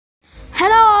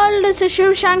this is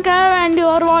Shiv Shankar and you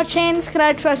are watching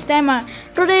Scratch First Timer.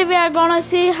 Today we are gonna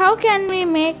see how can we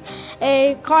make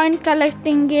a coin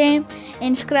collecting game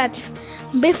in Scratch.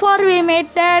 Before we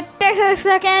make that, take a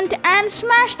second and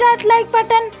smash that like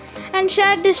button and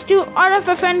share this to all of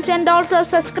your friends, and also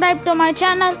subscribe to my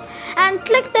channel and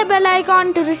click the bell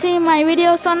icon to receive my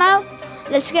videos. So now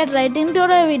let's get right into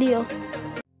the video.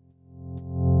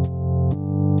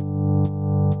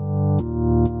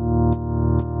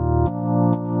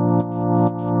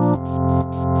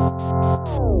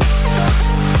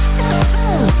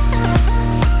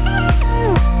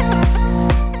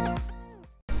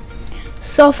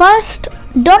 So first,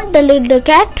 don't delete the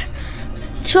cat,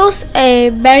 choose a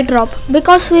backdrop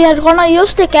because we are gonna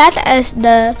use the cat as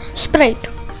the sprite.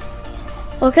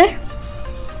 Okay,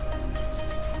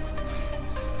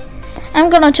 I'm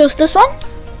gonna choose this one,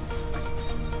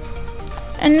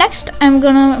 and next I'm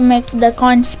gonna make the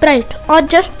coin sprite, or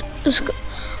just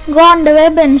go on the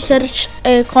web and search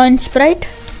a coin sprite.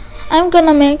 I'm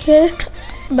gonna make it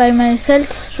by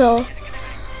myself, so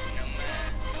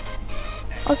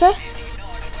okay.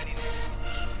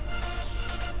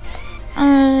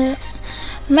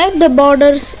 Make the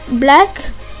borders black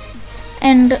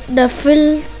and the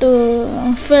fill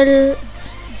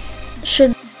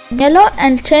should be yellow,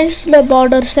 and change the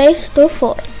border size to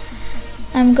 4.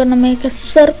 I'm gonna make a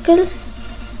circle.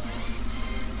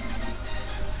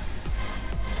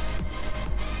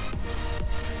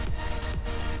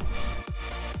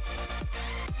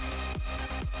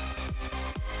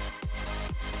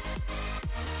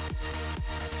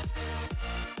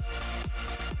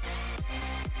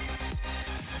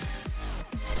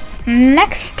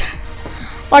 Next,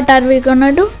 what are we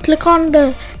gonna do? Click on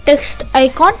the text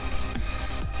icon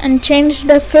and change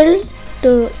the fill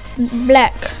to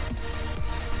black,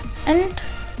 and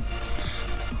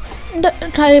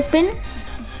type in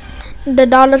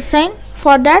the $sign.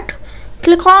 For that,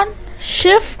 click on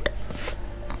Shift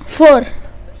 4.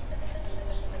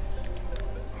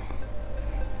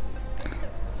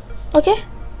 Okay,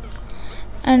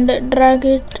 and drag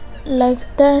it like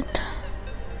that.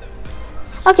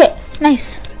 Okay,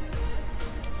 nice.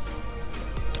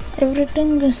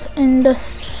 Everything is in the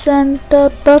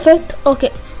center, perfect.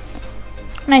 Okay,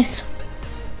 nice.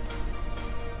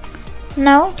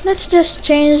 Now let's just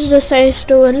change the size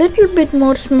to a little bit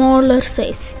more smaller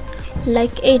size,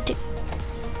 like 80.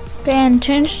 Okay, and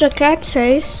change the cat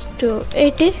size to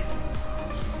 80.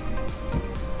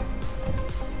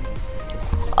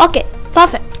 Okay,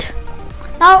 perfect.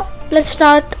 Now let's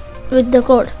start with the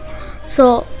code.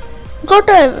 So go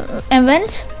to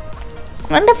events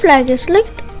when the flag is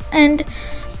clicked, and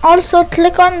also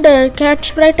click on the cat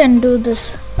sprite and do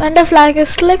this. When the flag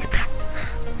is clicked,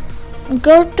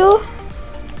 go to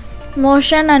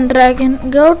motion and drag in,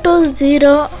 go to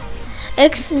 0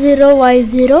 x0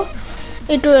 y0.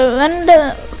 It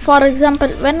will, for example,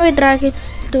 when we drag it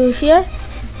to here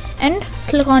and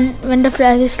click on when the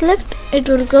flag is clicked, it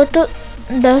will go to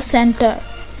the center.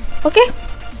 Okay,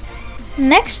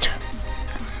 next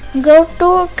go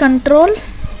to control,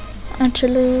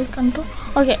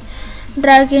 okay,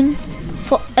 drag in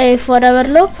for a forever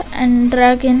loop and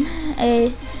drag in a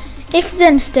if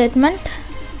then statement,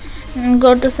 and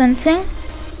go to sensing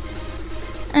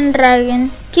and drag in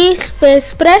key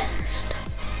space pressed,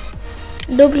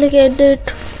 duplicate it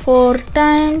 4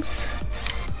 times.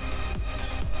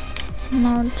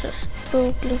 Now just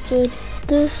duplicate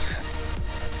this.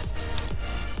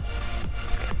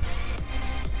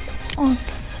 Okay,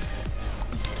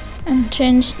 and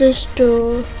change this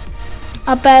to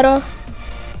up arrow,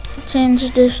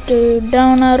 change this to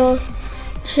down arrow,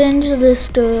 change this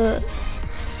to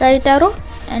right arrow,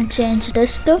 and change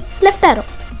this to left arrow.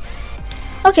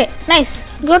 Okay, nice.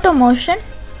 Go to motion,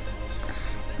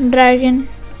 drag in,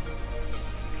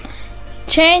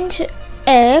 change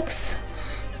X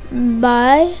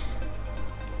by,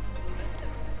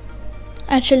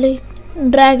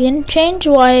 drag in, change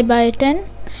Y by 10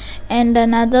 and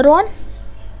another one,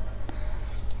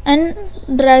 and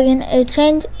drag in a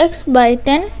change X by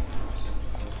 10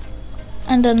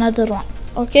 and another one.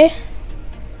 Okay,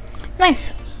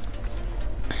 nice.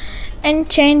 And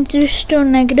change this to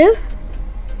 -10.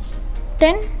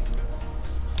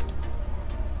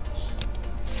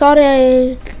 Sorry,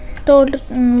 I told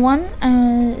 1,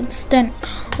 it's 10.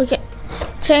 Okay,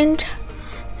 change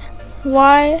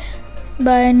Y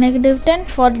by -10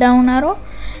 for down arrow,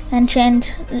 and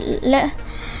change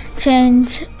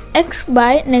X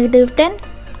by -10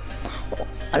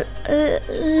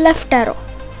 left arrow.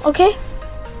 Okay,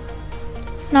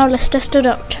 now let's test it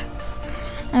out.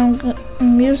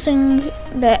 I'm using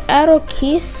the arrow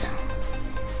keys.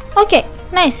 Okay,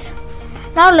 nice.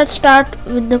 Now let's start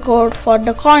with the code for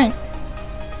the coin.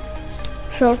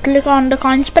 So click on the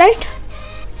coin sprite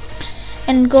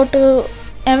and go to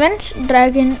events,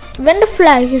 drag in when the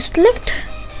flag is clicked,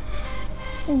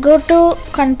 go to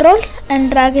control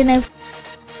and drag in a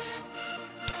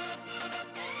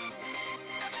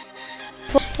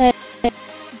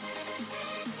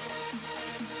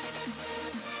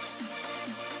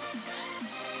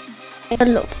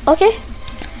loop. Okay,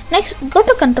 next go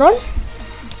to control,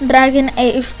 drag in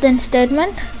a if then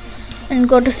statement and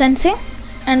go to sensing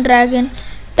and drag in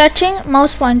touching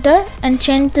mouse pointer and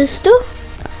change this to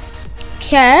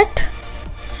cat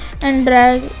and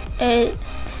drag a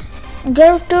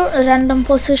go to random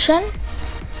position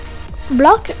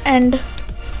block and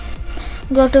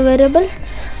go to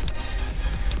variables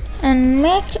and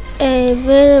make a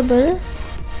variable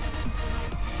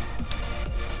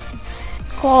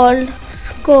called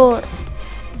score.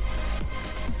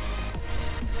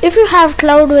 If you have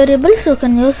cloud variables, you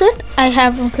can use it. I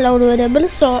have a cloud variable,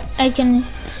 so I can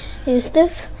use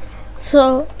this.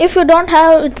 So if you don't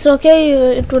have, it's okay,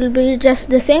 it will be just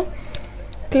the same.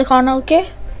 Click on OK.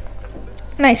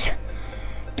 Nice.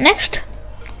 Next,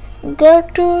 go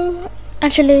to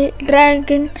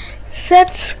drag in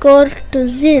set score to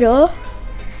 0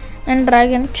 and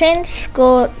drag in change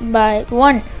score by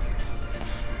 1.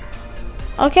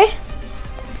 Okay,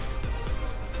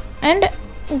 and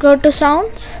go to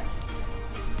sounds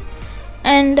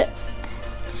and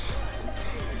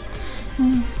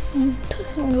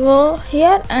go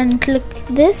here and click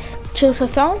this, choose a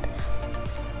sound.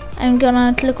 I'm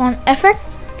gonna click on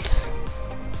effects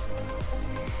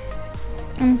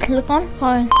and click on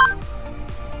coin,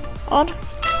 or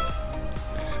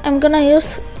I'm gonna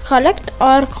use collect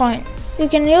or coin. You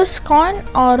can use coin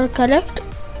or collect,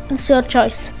 it's your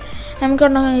choice. I'm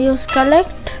gonna use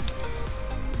collect.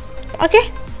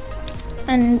 Okay,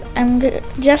 and I'm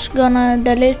just gonna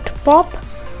delete pop.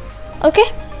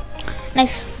 Okay,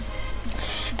 nice.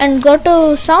 And go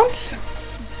to sounds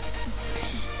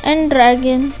and drag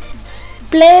in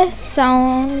play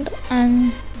sound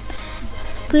and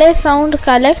play sound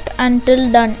collect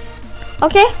until done.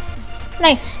 Okay,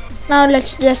 nice. Now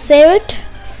let's just save it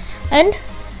and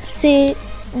see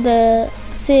the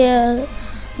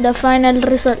final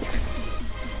results.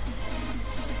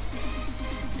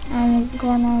 I'm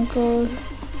gonna go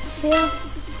here.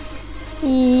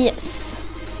 Yes,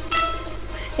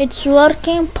 it's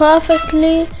working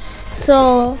perfectly.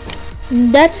 So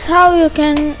that's how you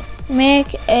can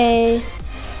make a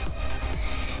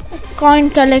coin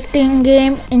collecting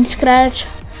game in Scratch.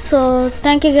 So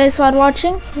thank you guys for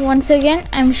watching. Once again,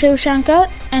 I'm Shiv Shankar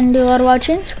and you are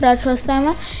watching Scratch First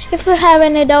Timer. If you have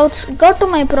any doubts, go to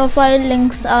my profile,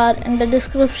 links are in the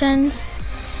descriptions,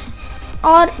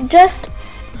 or just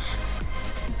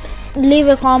leave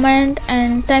a comment.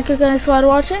 And thank you guys for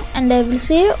watching, and I will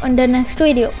see you in the next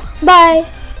video. Bye.